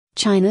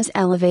China's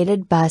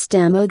elevated bus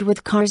demoed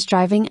with cars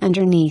driving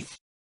underneath.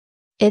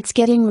 It's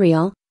getting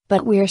real,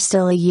 but we're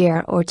still a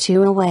year or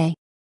two away.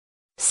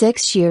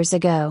 6 years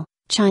ago,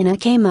 China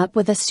came up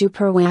with a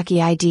super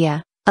wacky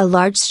idea, a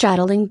large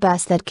straddling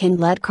bus that can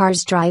let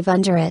cars drive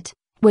under it,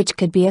 which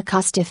could be a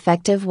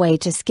cost-effective way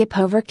to skip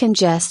over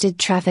congested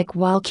traffic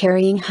while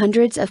carrying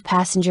hundreds of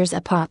passengers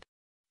a pop.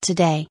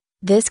 Today,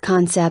 this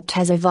concept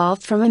has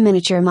evolved from a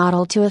miniature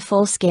model to a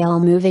full-scale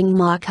moving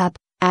mock-up,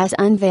 as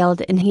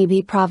unveiled in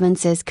Hebei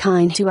Province's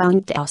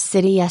Qinhuangdao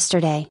City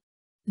yesterday.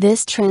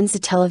 This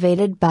transit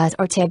elevated bus,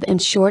 or TEB in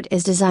short,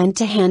 is designed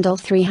to handle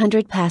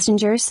 300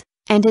 passengers,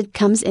 and it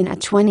comes in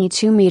at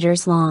 22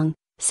 meters long,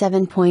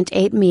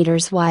 7.8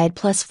 meters wide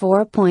plus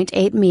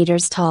 4.8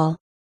 meters tall.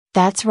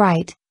 That's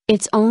right,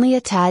 it's only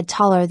a tad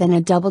taller than a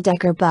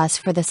double-decker bus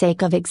for the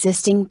sake of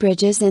existing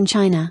bridges in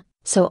China,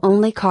 so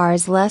only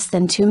cars less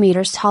than 2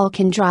 meters tall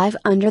can drive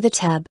under the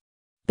TEB.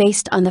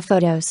 Based on the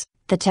photos,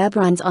 the TEB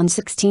runs on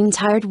 16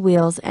 tired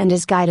wheels and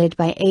is guided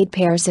by 8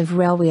 pairs of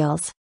rail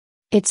wheels.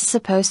 It's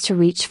supposed to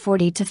reach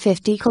 40 to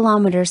 50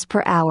 kilometers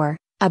per hour,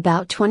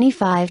 about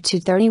 25 to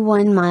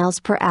 31 miles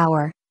per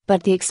hour,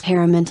 but the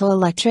experimental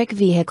electric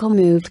vehicle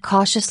moved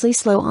cautiously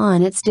slow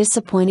on its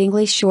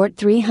disappointingly short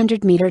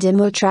 300-meter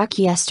demo track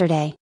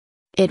yesterday.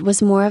 It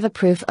was more of a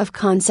proof of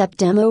concept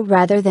demo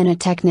rather than a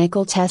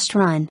technical test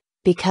run,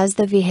 because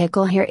the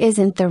vehicle here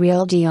isn't the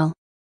real deal.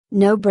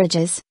 No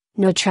bridges,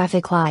 no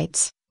traffic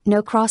lights,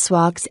 no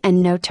crosswalks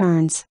and no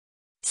turns.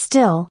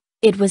 Still,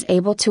 it was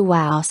able to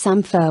wow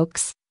some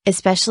folks,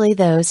 especially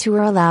those who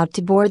were allowed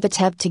to board the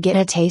TEB to get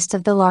a taste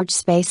of the large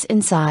space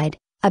inside,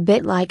 a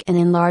bit like an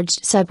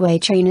enlarged subway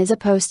train as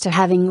opposed to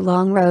having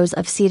long rows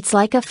of seats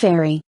like a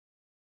ferry.